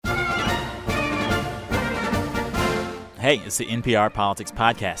Hey, it's the NPR Politics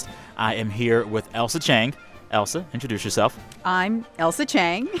Podcast. I am here with Ailsa Chang. Ailsa, introduce yourself. I'm Ailsa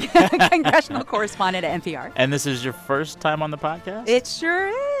Chang, congressional correspondent at NPR. And this is your first time on the podcast? It sure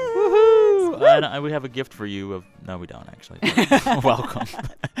is. Woohoo! We have a gift for you. No, we don't, actually. Welcome.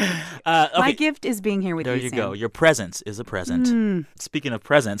 Okay. My gift is being here with you, There you go. Your presence is a present. Speaking of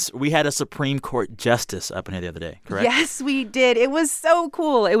presents, we had a Supreme Court justice up in here the other day, correct? Yes, we did. It was so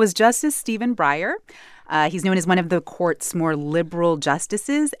cool. It was Justice Stephen Breyer. He's known as one of the court's more liberal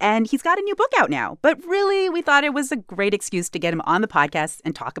justices, and he's got a new book out now. But really, we thought it was a great excuse to get him on the podcast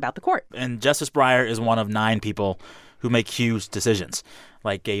and talk about the court. And Justice Breyer is one of 9 people who make huge decisions,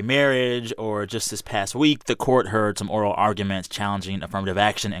 like gay marriage, or just this past week, the court heard some oral arguments challenging affirmative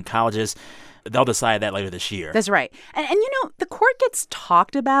action in colleges. They'll decide that later this year. That's right. And the court gets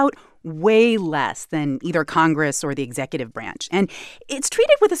talked about way less than either Congress or the executive branch. And it's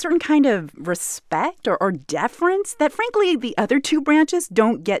treated with a certain kind of respect or deference that, frankly, the other 2 branches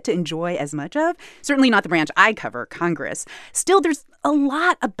don't get to enjoy as much of. Certainly not the branch I cover, Congress. Still, there's a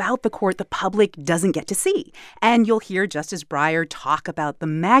lot about the court the public doesn't get to see. And you'll hear Justice Breyer talk about the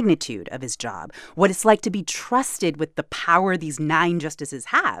magnitude of his job, what it's like to be trusted with the power these 9 justices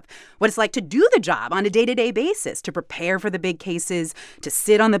have, what it's like to do the job on a day-to-day basis, to prepare for the big cases, to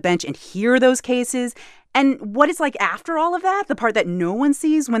sit on the bench and hear those cases, and what it's like after all of that, the part that no one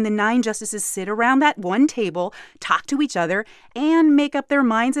sees when the 9 justices sit around that one table, talk to each other, and make up their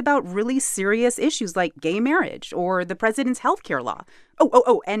minds about really serious issues like gay marriage or the president's health care law.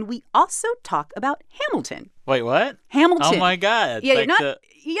 And we also talk about Hamilton. Wait, what? Hamilton. Oh, my God. Yeah, Like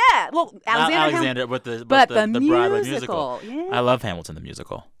well, Alexander with the Broadway musical. Yeah. I love Hamilton, the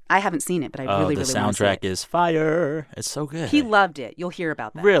musical. I haven't seen it, but I really the want to see it. The soundtrack is fire. It's so good. He loved it. You'll hear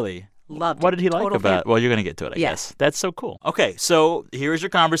about that. Really? Loved it. What did he like Total about fan. it? Well, you're going to get to it, I guess. That's so cool. Okay, so here's your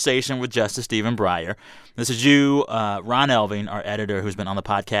conversation with Justice Stephen Breyer. This is you, Ron Elving, our editor, who's been on the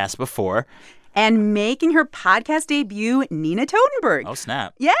podcast before. And making her podcast debut, Nina Totenberg. Oh,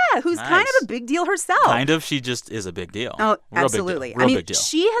 snap. Yeah, who's Nice. kind of a big deal herself. Kind of. She just is a big deal. Oh, Real absolutely. Big deal. Real big deal.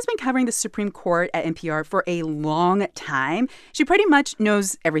 She has been covering the Supreme Court at NPR for a long time. She pretty much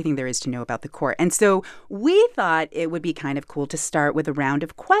knows everything there is to know about the court. And so we thought it would be kind of cool to start with a round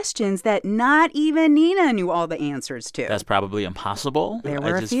of questions that not even Nina knew all the answers to. That's probably impossible. There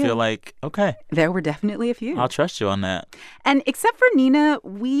were I a just few. feel like, okay, There were definitely a few. I'll trust you on that. And except for Nina,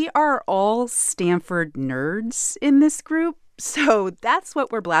 we are all Stanford nerds in this group. So that's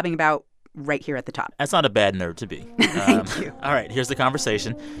what we're blabbing about right here at the top. That's not a bad nerd to be. Thank you. All right, here's the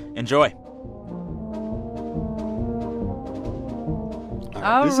conversation. Enjoy.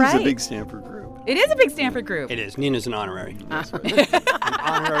 All This right. is a big Stanford group. It is a big Stanford group. It is. Nina's an honorary.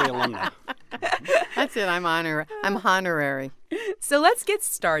 Honorary alumni. That's it. I'm honorary. So let's get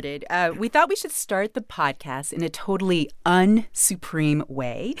started. We thought we should start the podcast in a totally un-Supreme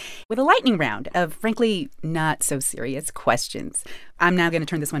way with a lightning round of, frankly, not so serious questions. I'm now going to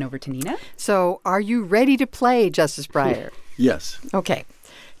turn this one over to Nina. So are you ready to play, Justice Breyer? Yes. Okay.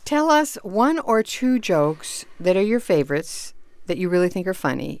 Tell us 1 or 2 jokes that are your favorites that you really think are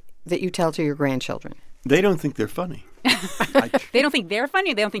funny that you tell to your grandchildren. They don't think they're funny. They don't think they're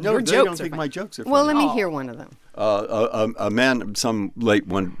funny? They don't think No, your they jokes don't are think funny? my jokes are funny. Well, let me hear one of them. A man, some late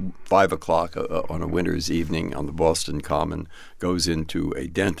 5 o'clock on a winter's evening on the Boston Common, goes into a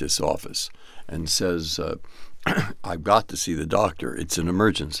dentist's office and says, I've got to see the doctor. It's an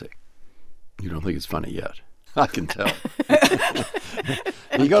emergency. You don't think it's funny yet? I can tell.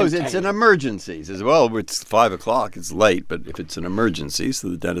 He goes, it's an emergency. He says, well, it's 5 o'clock. It's late, but if it's an emergency. So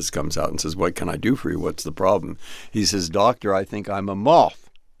the dentist comes out and says, what can I do for you? What's the problem? He says, doctor, I think I'm a moth.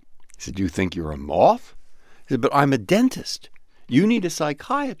 He said, you think you're a moth? He said, but I'm a dentist. You need a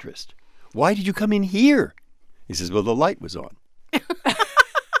psychiatrist. Why did you come in here? He says, well, the light was on. That's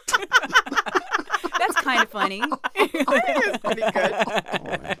kind of funny. That's pretty good. All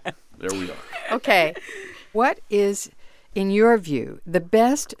right. There we are. Okay. What is, in your view, the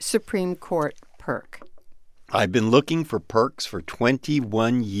best Supreme Court perk? I've been looking for perks for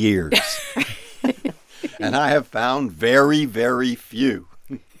 21 years. And I have found very, very few.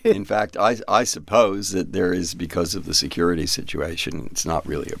 In fact, I suppose that there is, because of the security situation, it's not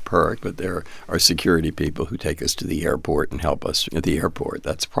really a perk, but there are security people who take us to the airport and help us at the airport.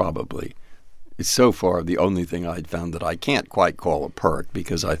 That's probably, it's so far the only thing I'd found that I can't quite call a perk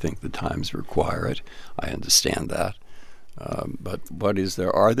because I think the times require it. I understand that. But what is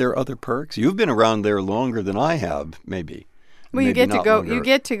there? Are there other perks? You've been around there longer than I have, maybe. Well, you Maybe get to not go. longer. You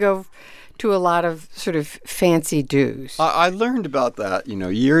get to go to a lot of sort of fancy do's. I learned about that,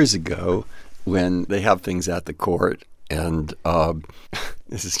 years ago when they have things at the court And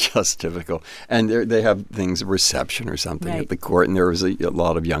this is just typical. And they have things, a reception or something at the court, and there was a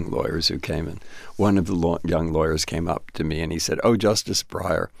lot of young lawyers who came in. One of the young lawyers came up to me and he said, "Oh, Justice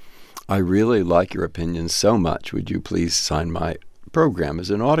Breyer, I really like your opinion so much. Would you please sign my program as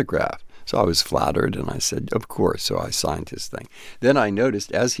an autograph?" So I was flattered, and I said, "Of course." So I signed his thing. Then I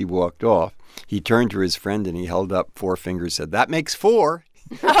noticed as he walked off, he turned to his friend and he held up 4 fingers, said, "That makes 4."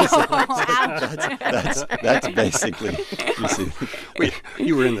 That's basically, you see. Wait,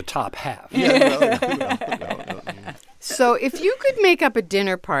 you were in the top half. Yeah, no. So if you could make up a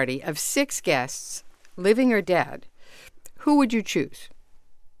dinner party of 6 guests, living or dead, who would you choose?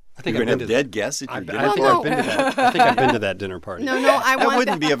 I think You're I've going been to to have dead guests at your dinner I think party? I've been to that. I think I've been to that dinner party. No, I That want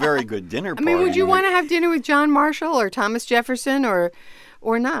wouldn't be a very good dinner I party. mean, would you want to have dinner with John Marshall or Thomas Jefferson or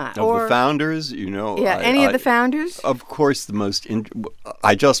not? Of or the founders, you know. Yeah, any of the founders? Of course,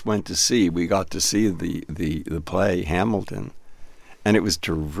 I just went to see. We got to see the play Hamilton, and it was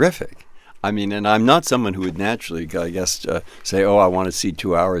terrific. I mean, and I'm not someone who would naturally, I guess, say, "Oh, I want to see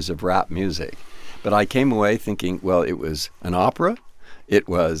 2 hours of rap music," but I came away thinking, well, it was an opera, it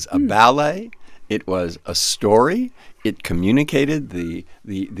was a ballet, it was a story. It communicated the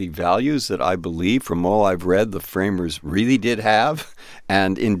values that I believe, from all I've read, the framers really did have,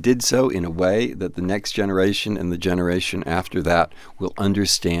 and did so in a way that the next generation and the generation after that will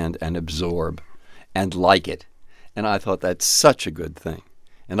understand and absorb and like it. And I thought that's such a good thing.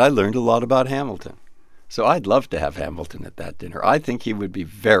 And I learned a lot about Hamilton. So I'd love to have Hamilton at that dinner. I think he would be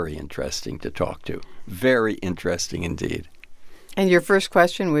very interesting to talk to. Very interesting indeed. And your first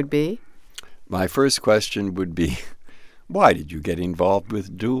question would be? My first question would be, why did you get involved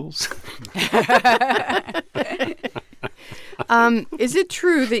with duels? Is it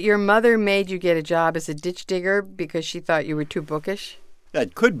true that your mother made you get a job as a ditch digger because she thought you were too bookish?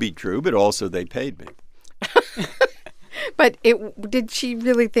 That could be true, but also they paid me. But did she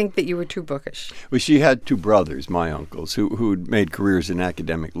really think that you were too bookish? Well, she had 2 brothers, my uncles, who'd made careers in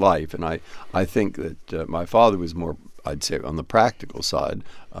academic life, and I think that my father was more, I'd say, on the practical side.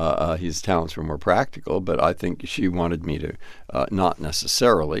 His talents were more practical, but I think she wanted me to not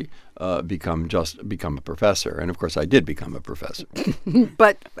necessarily become a professor. And of course, I did become a professor.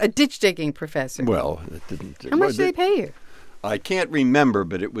 But a ditch digging professor. Well, it didn't. How much did they pay you? I can't remember,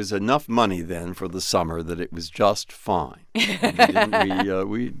 but it was enough money then for the summer that it was just fine.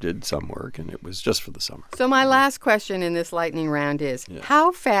 We did some work, and it was just for the summer. So my last question in this lightning round is,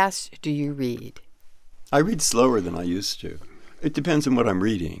 how fast do you read? I read slower than I used to. It depends on what I'm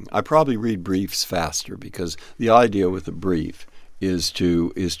reading. I probably read briefs faster because the idea with a brief is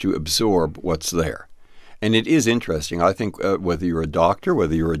to absorb what's there. And it is interesting. I think whether you're a doctor,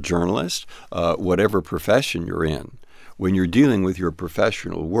 whether you're a journalist, whatever profession you're in, when you're dealing with your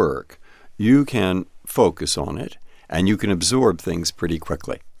professional work, you can focus on it and you can absorb things pretty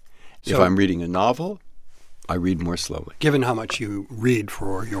quickly. If I'm reading a novel, I read more slowly. Given how much you read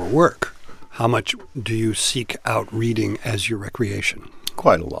for your work, how much do you seek out reading as your recreation?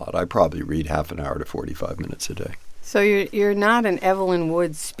 Quite a lot. I probably read half an hour to 45 minutes a day. So you're not an Evelyn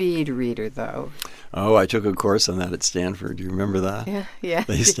Wood speed reader, though. Oh, I took a course on that at Stanford. Do you remember that? Yeah.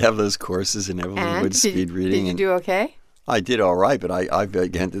 They used to have those courses in Evelyn Wood speed reading. Did you do okay? I did all right, but I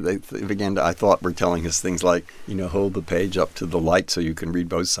thought we're telling us things like, hold the page up to the light so you can read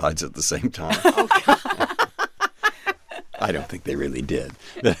both sides at the same time. I don't think they really did.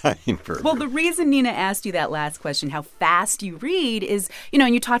 Well, the reason Nina asked you that last question, how fast you read, is,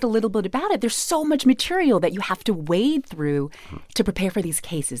 and you talked a little bit about it, there's so much material that you have to wade through to prepare for these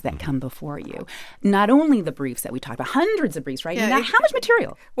cases that come before you. Not only the briefs that we talked about, hundreds of briefs, right? Yeah, Nina, how much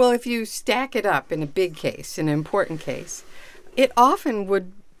material? Well, if you stack it up in a big case, an important case, it often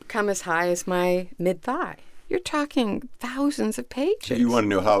would come as high as my mid-thigh. You're talking thousands of pages. You want to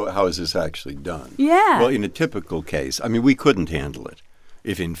know how is this actually done? Yeah. Well, in a typical case, we couldn't handle it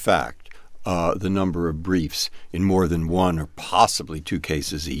if, in fact, the number of briefs in more than 1 or possibly 2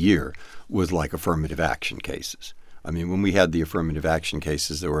 cases a year was like affirmative action cases. When we had the affirmative action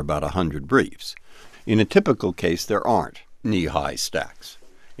cases, there were about 100 briefs. In a typical case, there aren't knee-high stacks.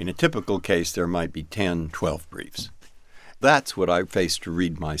 In a typical case, there might be 10, 12 briefs. That's what I face to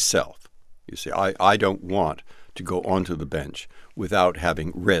read myself. You see, I don't want to go onto the bench without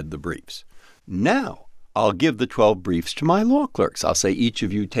having read the briefs. Now, I'll give the 12 briefs to my law clerks. I'll say each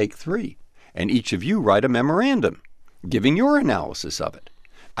of you take 3, and each of you write a memorandum giving your analysis of it.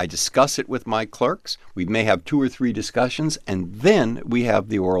 I discuss it with my clerks. We may have 2 or 3 discussions, and then we have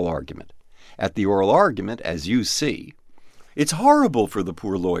the oral argument. At the oral argument, as you see, it's horrible for the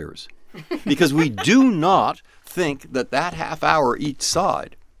poor lawyers because we do not think that half hour each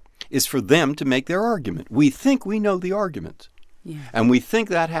side is for them to make their argument. We think we know the argument. Yeah. And we think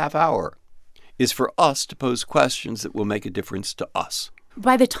that half hour is for us to pose questions that will make a difference to us.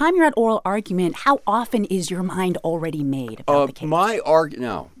 By the time you're at oral argument, how often is your mind already made about the case?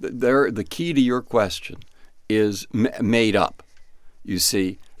 The key to your question is made up. You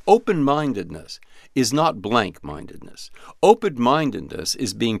see, open-mindedness is not blank-mindedness. Open-mindedness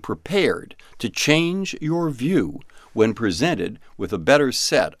is being prepared to change your view when presented with a better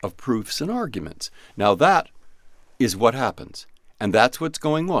set of proofs and arguments. Now that is what happens. And that's what's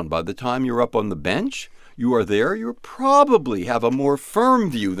going on. By the time you're up on the bench, you are there, you probably have a more firm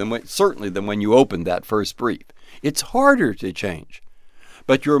view than when you opened that first brief. It's harder to change.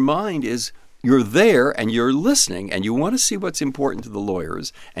 But your mind is, you're there and you're listening and you want to see what's important to the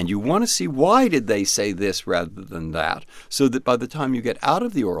lawyers and you want to see why did they say this rather than that, so that by the time you get out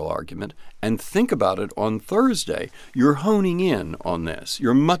of the oral argument and think about it on Thursday, you're honing in on this.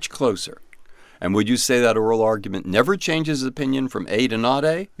 You're much closer. And would you say that oral argument never changes opinion from A to not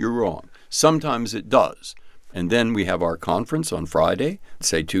A? You're wrong. Sometimes it does. And then we have our conference on Friday,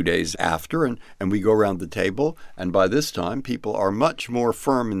 say 2 days after, and we go around the table. And by this time, people are much more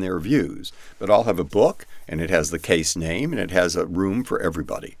firm in their views. But I'll have a book, and it has the case name, and it has a room for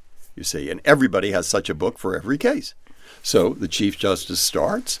everybody, you see. And everybody has such a book for every case. So the Chief Justice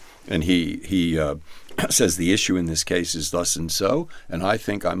starts, and he says the issue in this case is thus and so, and I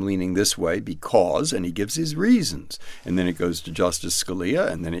think I'm leaning this way because, and he gives his reasons. And then it goes to Justice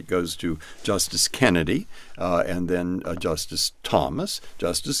Scalia, and then it goes to Justice Kennedy, and then Justice Thomas,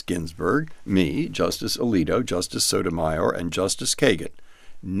 Justice Ginsburg, me, Justice Alito, Justice Sotomayor, and Justice Kagan.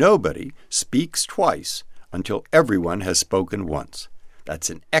 Nobody speaks twice until everyone has spoken once. That's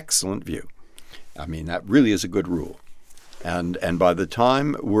an excellent view. I mean, that really is a good rule. And by the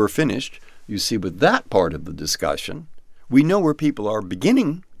time we're finished, you see, with that part of the discussion, we know where people are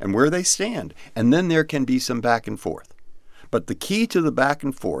beginning and where they stand. And then there can be some back and forth. But the key to the back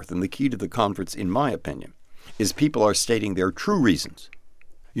and forth and the key to the conference, in my opinion, is people are stating their true reasons.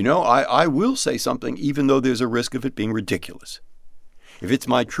 You know, I will say something even though there's a risk of it being ridiculous. If it's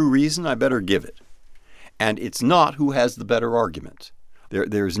my true reason, I better give it. And it's not who has the better argument.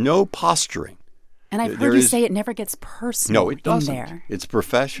 There's no posturing. And I've heard you say it never gets personal. No, it doesn't. In there. It's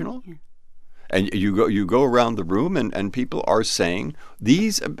professional. Yeah. And you go around the room and people are saying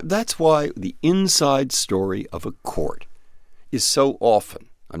these. That's why the inside story of a court is so often,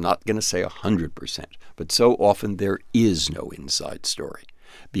 I'm not going to say 100%, but so often there is no inside story,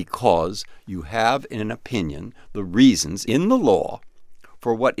 because you have in an opinion the reasons in the law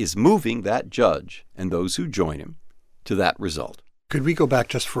for what is moving that judge and those who join him to that result. Could we go back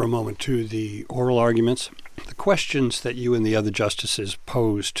just for a moment to the oral arguments? The questions that you and the other justices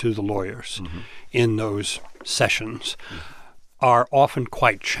pose to the lawyers in those sessions are often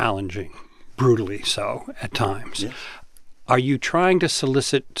quite challenging, brutally so at times. Yes. Are you trying to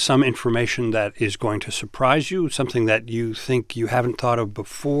solicit some information that is going to surprise you, something that you think you haven't thought of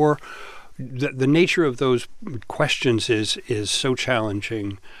before? The nature of those questions is so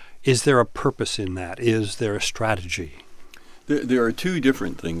challenging. Is there a purpose in that? Is there a strategy? There are two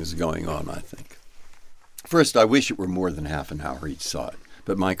different things going on, I think. First, I wish it were more than half an hour each side,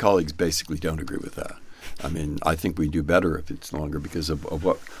 but my colleagues basically don't agree with that. I mean, I think we do better if it's longer because of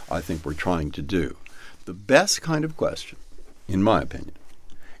what I think we're trying to do. The best kind of question, in my opinion,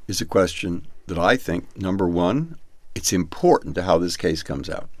 is a question that I think, number one, it's important to how this case comes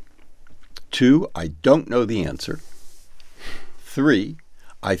out. 2, I don't know the answer. 3,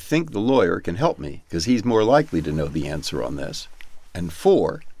 I think the lawyer can help me because he's more likely to know the answer on this. And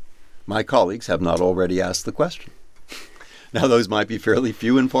 4, my colleagues have not already asked the question. Now, those might be fairly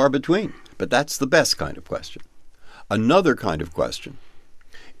few and far between, but that's the best kind of question. Another kind of question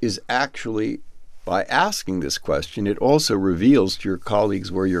is actually, by asking this question, it also reveals to your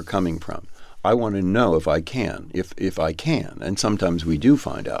colleagues where you're coming from. I want to know if I can, if I can, and sometimes we do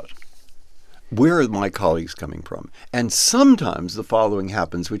find out. Where are my colleagues coming from? And sometimes the following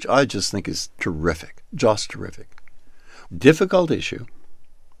happens, which I just think is terrific, just terrific. Difficult issue,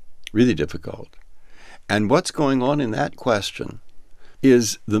 really difficult. And what's going on in that question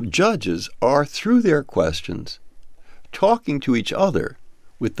is the judges are, through their questions, talking to each other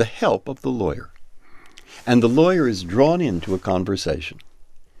with the help of the lawyer. And the lawyer is drawn into a conversation.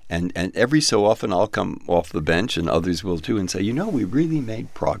 And every so often I'll come off the bench, and others will too, and say, you know, we really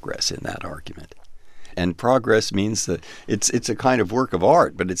made progress in that argument. And progress means that it's a kind of work of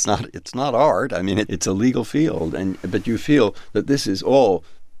art, but it's not art. I mean, it's a legal field, but you feel that this is all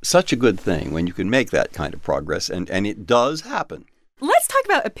such a good thing when you can make that kind of progress, and it does happen. Let's talk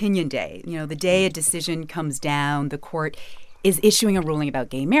about opinion day. You know, the day a decision comes down, the court is issuing a ruling about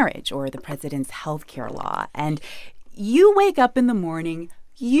gay marriage or the president's health care law. And you wake up in the morning,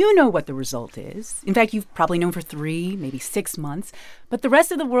 you know what the result is. In fact, you've probably known for 3, maybe 6 months. But the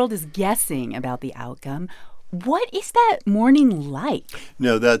rest of the world is guessing about the outcome. What is that morning like?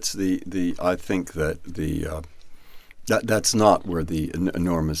 No, that's I think that that's not where the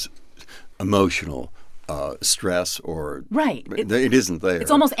enormous emotional stress or right. It isn't there.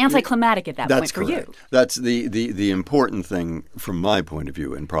 It's almost anticlimactic at that point for correct. you. That's the important thing from my point of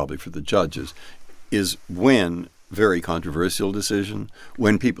view, and probably for the judges, is when very controversial decision,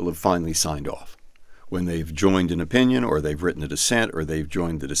 when people have finally signed off, when they've joined an opinion or they've written a dissent or they've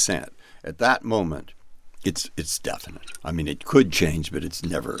joined the dissent. At that moment, it's definite. I mean, it could change, but it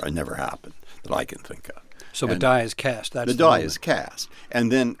never happened that I can think of. So the die is cast. That's the die is cast. And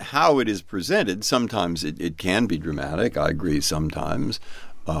then how it is presented, sometimes it can be dramatic. I agree sometimes.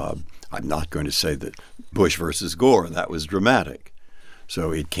 I'm not going to say that Bush versus Gore, that was dramatic.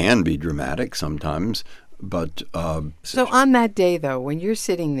 So it can be dramatic sometimes. But so on that day, though, when you're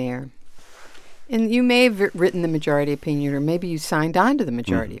sitting there, and you may have written the majority opinion, or maybe you signed on to the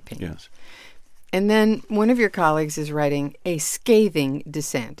majority opinion. Yes. And then one of your colleagues is writing a scathing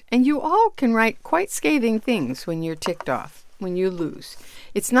dissent. And you all can write quite scathing things when you're ticked off, when you lose.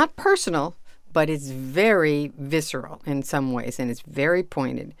 It's not personal, but it's very visceral in some ways, and it's very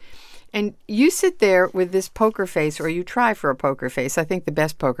pointed. And you sit there with this poker face, or you try for a poker face. I think the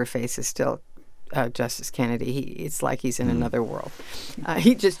best poker face is still Justice Kennedy. It's like he's in another world.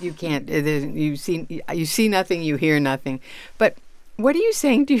 You can't. You see nothing, you hear nothing. But what are you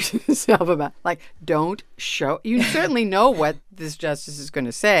saying to yourself about, like, don't show? You certainly know what this justice is going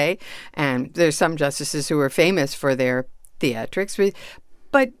to say, and there's some justices who are famous for their theatrics,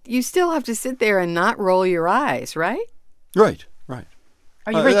 but you still have to sit there and not roll your eyes, right? Right.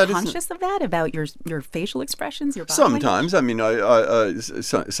 Are you very conscious of that, about your facial expressions, your body language? Sometimes. I mean,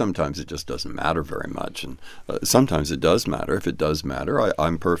 sometimes it just doesn't matter very much. And sometimes it does matter. If it does matter,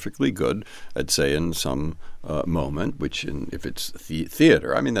 I'm perfectly good at saying some moment, which if it's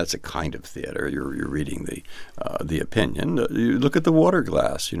theater, I mean, that's a kind of theater. You're reading the opinion. You look at the water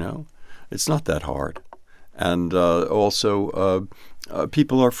glass, It's not that hard. And also,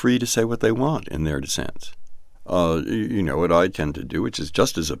 people are free to say what they want in their dissents. You know what I tend to do, which is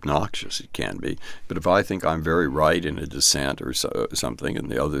just as obnoxious, it can be. But if I think I'm very right in a dissent or something and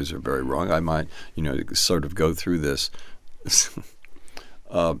the others are very wrong, I might, sort of go through this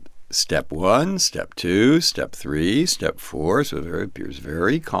step 1, step 2, step 3, step 4. So it appears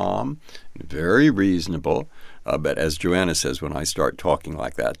very calm, very reasonable. But as Joanna says, when I start talking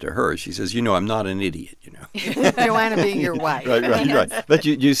like that to her, she says, I'm not an idiot, Joanna being your wife. Right. But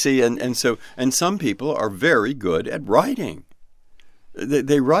you see, and some people are very good at writing.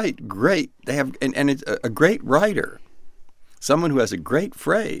 They write great. They have, and it's a great writer, someone who has a great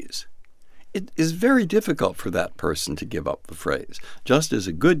phrase. It is very difficult for that person to give up the phrase. Just as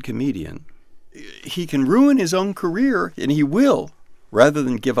a good comedian, he can ruin his own career, and he will, rather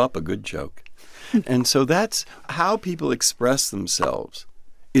than give up a good joke. And so that's how people express themselves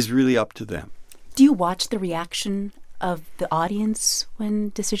is really up to them. Do you watch the reaction of the audience when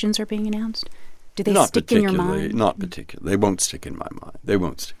decisions are being announced? Do they stick in your mind? Not particularly. They won't stick in my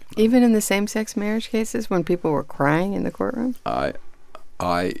mind. Even in the same-sex marriage cases when people were crying in the courtroom?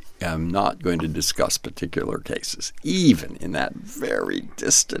 I am not going to discuss particular cases, even in that very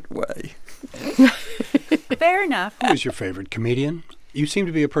distant way. Fair enough. Who is your favorite comedian? You seem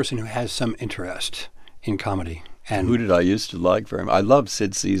to be a person who has some interest in comedy. And who did I used to like very much? I loved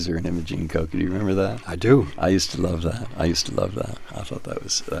Sid Caesar and Imogene Coca. Do you remember that? I do. I used to love that. I thought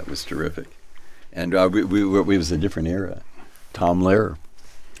that was terrific. And we was a different era. Tom Lehrer.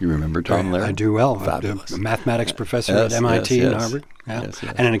 You remember Tom Lehrer? I do well. Fabulous. A mathematics professor at MIT and Harvard. Yeah. Yes.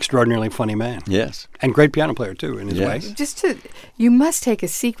 And an extraordinarily funny man. Yes. And great piano player, too, in his way. You must take a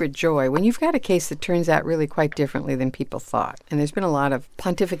secret joy when you've got a case that turns out really quite differently than people thought. And there's been a lot of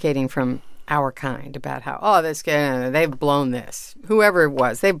pontificating from our kind about how, this guy, they've blown this. Whoever it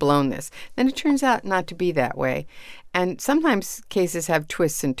was, they've blown this. Then it turns out not to be that way. And sometimes cases have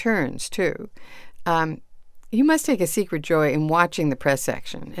twists and turns, too. You must take a secret joy in watching the press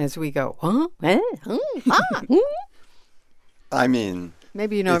section as we go, I mean,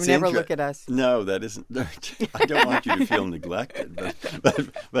 maybe you never look at us. No, that isn't. I don't want you to feel neglected,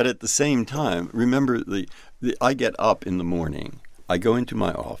 but at the same time, remember I get up in the morning. I go into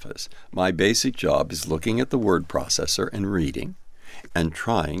my office. My basic job is looking at the word processor and reading, and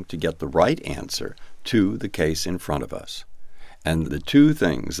trying to get the right answer to the case in front of us. And the two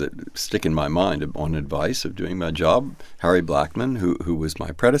things that stick in my mind on advice of doing my job, Harry Blackman, who was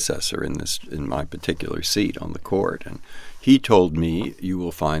my predecessor in my particular seat on the court, and He told me, you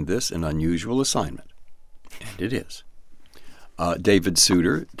will find this an unusual assignment. And it is. David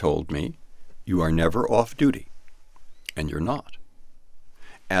Souter told me, you are never off duty. And you're not.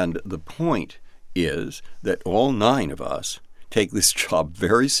 And the point is that all 9 of us take this job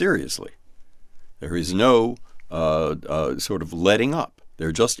very seriously. There is no sort of letting up.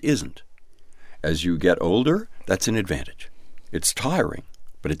 There just isn't. As you get older, that's an advantage. It's tiring,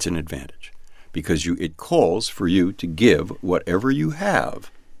 but it's an advantage because it calls for you to give whatever you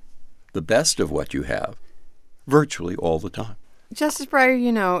have, the best of what you have, virtually all the time. Justice Breyer,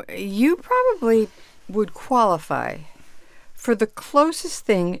 you probably would qualify for the closest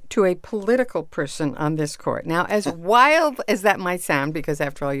thing to a political person on this court. Now, as wild as that might sound, because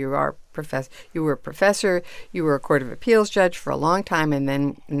after all, you were a professor, you were a Court of Appeals judge for a long time and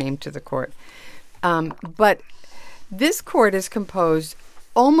then named to the court. But this court is composed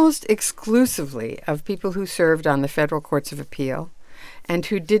almost exclusively of people who served on the federal courts of appeal and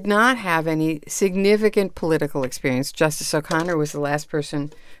who did not have any significant political experience. Justice O'Connor was the last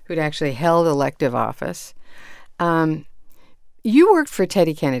person who'd actually held elective office. You worked for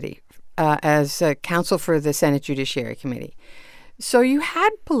Teddy Kennedy as counsel for the Senate Judiciary Committee. So you had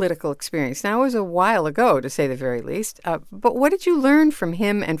political experience. Now, it was a while ago, to say the very least. But what did you learn from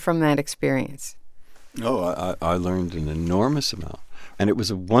him and from that experience? Oh, I learned an enormous amount. And it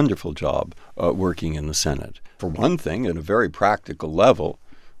was a wonderful job working in the Senate. For one thing, at a very practical level,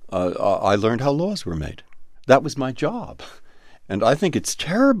 I learned how laws were made. That was my job. And I think it's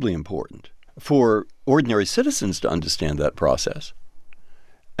terribly important for ordinary citizens to understand that process.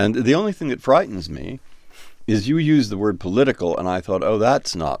 And the only thing that frightens me is you use the word political, and I thought,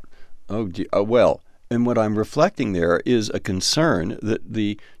 that's not, well. And what I'm reflecting there is a concern that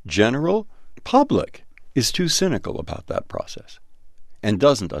the general public is too cynical about that process and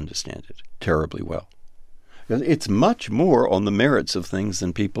doesn't understand it terribly well. It's much more on the merits of things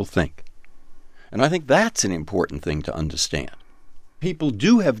than people think. And I think that's an important thing to understand. People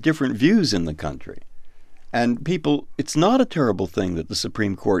do have different views in the country. And it's not a terrible thing that the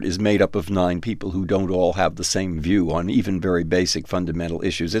Supreme Court is made up of 9 people who don't all have the same view on even very basic fundamental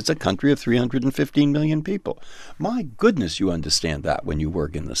issues. It's a country of 315 million people. My goodness, you understand that when you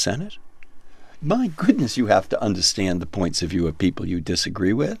work in the Senate. My goodness, you have to understand the points of view of people you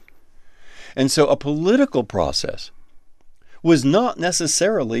disagree with. And so a political process was not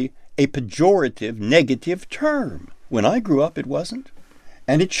necessarily a pejorative, negative term. When I grew up, it wasn't,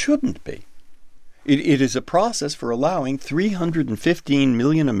 and it shouldn't be. It is a process for allowing 315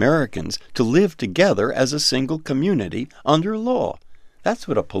 million Americans to live together as a single community under law. That's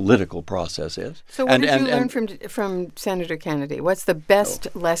what a political process is. So what did you learn from Senator Kennedy? What's the best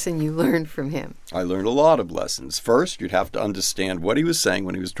lesson you learned from him? I learned a lot of lessons. First, you'd have to understand what he was saying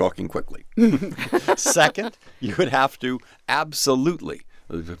when he was talking quickly. Second, you would have to absolutely,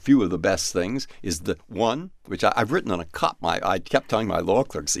 a few of the best things is the one, which I've written on a cup. I kept telling my law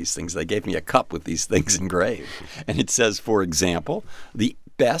clerks these things. They gave me a cup with these things engraved. And it says, for example, the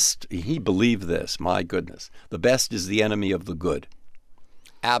best, he believed this, my goodness, the best is the enemy of the good.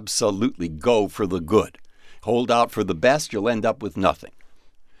 Absolutely go for the good. Hold out for the best, you'll end up with nothing.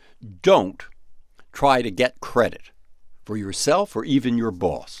 Don't try to get credit for yourself or even your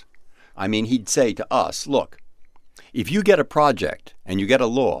boss. I mean, he'd say to us, look, if you get a project and you get a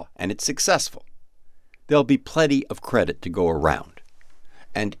law and it's successful, there'll be plenty of credit to go around.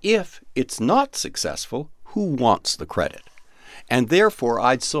 And if it's not successful, who wants the credit? And therefore,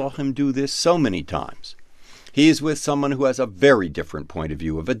 I saw him do this so many times. He is with someone who has a very different point of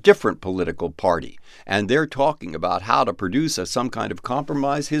view of a different political party, and they're talking about how to produce some kind of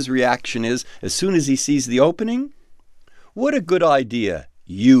compromise. His reaction is, as soon as he sees the opening, what a good idea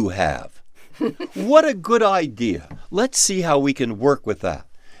you have. What a good idea. Let's see how we can work with that.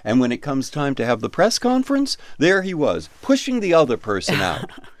 And when it comes time to have the press conference, there he was, pushing the other person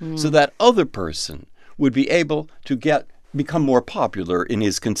out so that other person would be able to become more popular in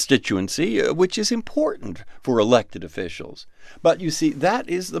his constituency, which is important for elected officials. But you see, that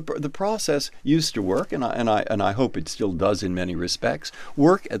is the process used to work, and I hope it still does in many respects,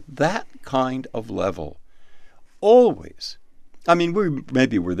 work at that kind of level. Always. I mean, we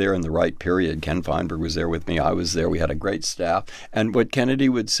maybe were there in the right period. Ken Feinberg was there with me. I was there. We had a great staff. And what Kennedy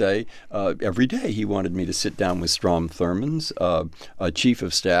would say every day, he wanted me to sit down with Strom Thurmond's chief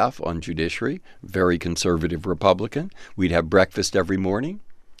of staff on judiciary, very conservative Republican. We'd have breakfast every morning.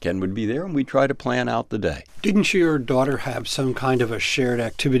 Ken would be there, and we'd try to plan out the day. Didn't your daughter have some kind of a shared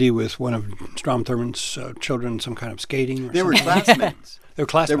activity with one of Strom Thurmond's children, some kind of skating? Or they were classmates. They were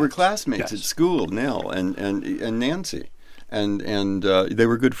classmates. They were classmates yes. at school, Nell and Nancy. and they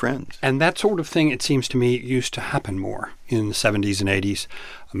were good friends. And that sort of thing, it seems to me, used to happen more in the 70s and 80s,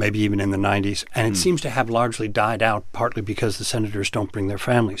 maybe even in the 90s. And it seems to have largely died out, partly because the senators don't bring their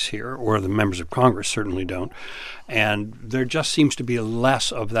families here, or the members of Congress certainly don't. And there just seems to be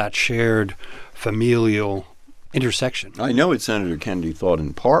less of that shared familial intersection. I know what Senator Kennedy thought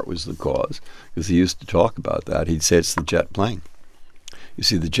in part was the cause, because he used to talk about that. He'd say it's the jet plane. You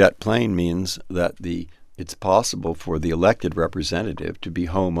see, the jet plane means that it's possible for the elected representative to be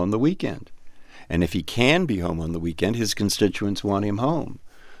home on the weekend. And if he can be home on the weekend, his constituents want him home.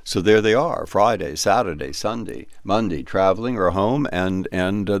 So there they are, Friday, Saturday, Sunday, Monday, traveling or home, and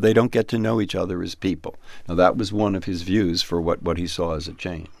they don't get to know each other as people. Now, that was one of his views for what he saw as a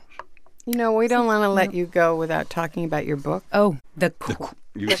change. You know, we don't want to let you go without talking about your book. Oh,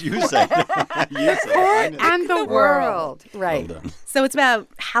 You say it. You say it. And the world. Right. Well done. So it's about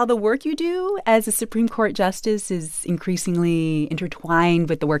how the work you do as a Supreme Court justice is increasingly intertwined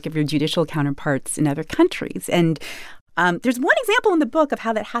with the work of your judicial counterparts in other countries. And there's one example in the book of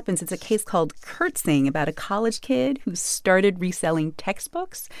how that happens. It's a case called Kurtzing about a college kid who started reselling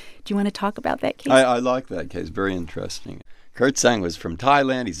textbooks. Do you want to talk about that case? I like that case. Very interesting. Kurtzing was from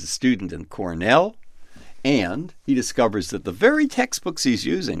Thailand. He's a student in Cornell. And he discovers that the very textbooks he's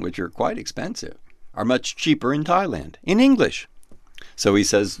using, which are quite expensive, are much cheaper in Thailand, in English. So he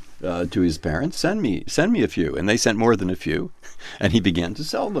says to his parents, send me a few. And they sent more than a few. And he began to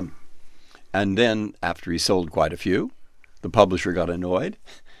sell them. And then, after he sold quite a few, the publisher got annoyed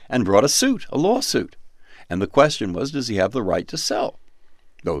and brought a lawsuit. And the question was, does he have the right to sell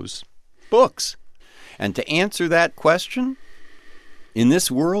those books? And to answer that question, in this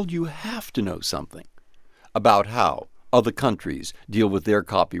world, you have to know something about how other countries deal with their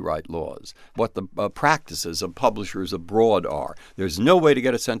copyright laws, what the practices of publishers abroad are. There's no way to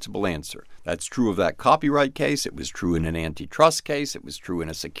get a sensible answer. That's true of that copyright case. It was true in an antitrust case. It was true in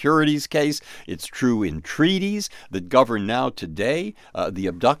a securities case. It's true in treaties that govern now today the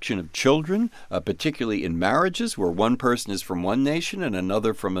abduction of children, particularly in marriages where one person is from one nation and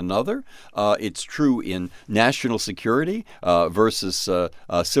another from another. It's true in national security versus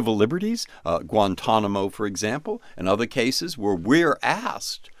civil liberties, Guantanamo, for example, and other cases where we're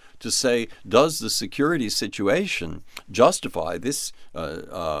asked to say, does the security situation justify this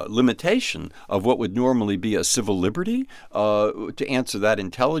limitation of what would normally be a civil liberty? To answer that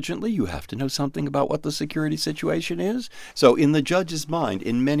intelligently, you have to know something about what the security situation is. So in the judge's mind,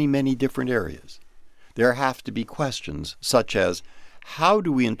 in many, many different areas, there have to be questions such as, how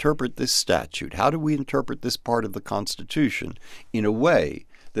do we interpret this statute? How do we interpret this part of the Constitution in a way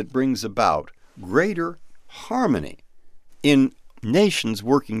that brings about greater harmony in nations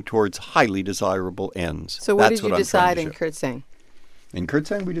working towards highly desirable ends? So what did you decide in Kurtzing? In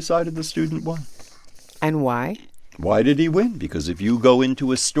Kurtzing, we decided the student won. And why? Why did he win? Because if you go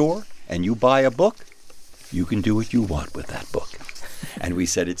into a store and you buy a book, you can do what you want with that book. And we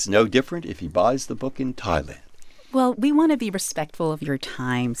said it's no different if he buys the book in Thailand. Well, we want to be respectful of your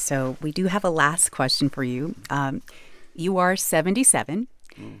time, so we do have a last question for you. You are 77.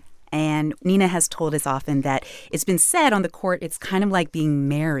 And Nina has told us often that it's been said on the court it's kind of like being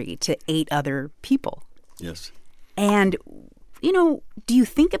married to 8 other people. Yes. And, do you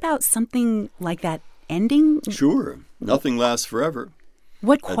think about something like that ending? Sure. Nothing lasts forever.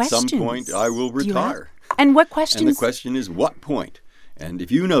 What questions? At some point, I will retire. And what questions? And the question is, what point? And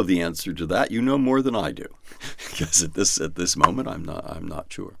if you know the answer to that, you know more than I do. Because at this moment, I'm not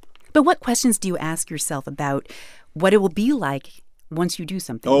sure. But what questions do you ask yourself about what it will be like once you do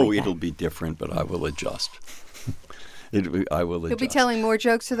something like that? It'll be different, but I will adjust. I will adjust. You'll be telling more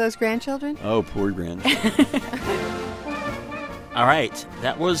jokes to those grandchildren? Oh, poor grandchildren. All right.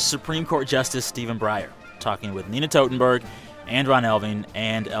 That was Supreme Court Justice Stephen Breyer talking with Nina Totenberg and Ron Elving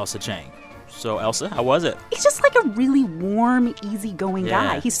and Elsa Chang. So, Elsa, how was it? He's just like a really warm, easygoing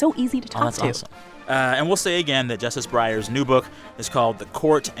guy. He's so easy to talk to. Awesome. And we'll say again that Justice Breyer's new book is called The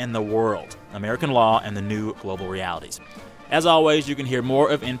Court and the World, American Law and the New Global Realities. As always, you can hear more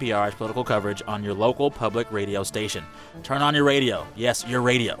of NPR's political coverage on your local public radio station. Turn on your radio. Yes, your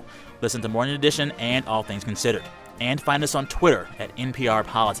radio. Listen to Morning Edition and All Things Considered. And find us on Twitter at NPR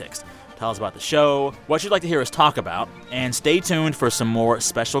Politics. Tell us about the show, what you'd like to hear us talk about, and stay tuned for some more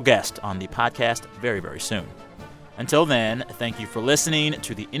special guests on the podcast very, very soon. Until then, thank you for listening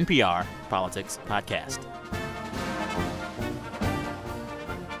to the NPR Politics Podcast.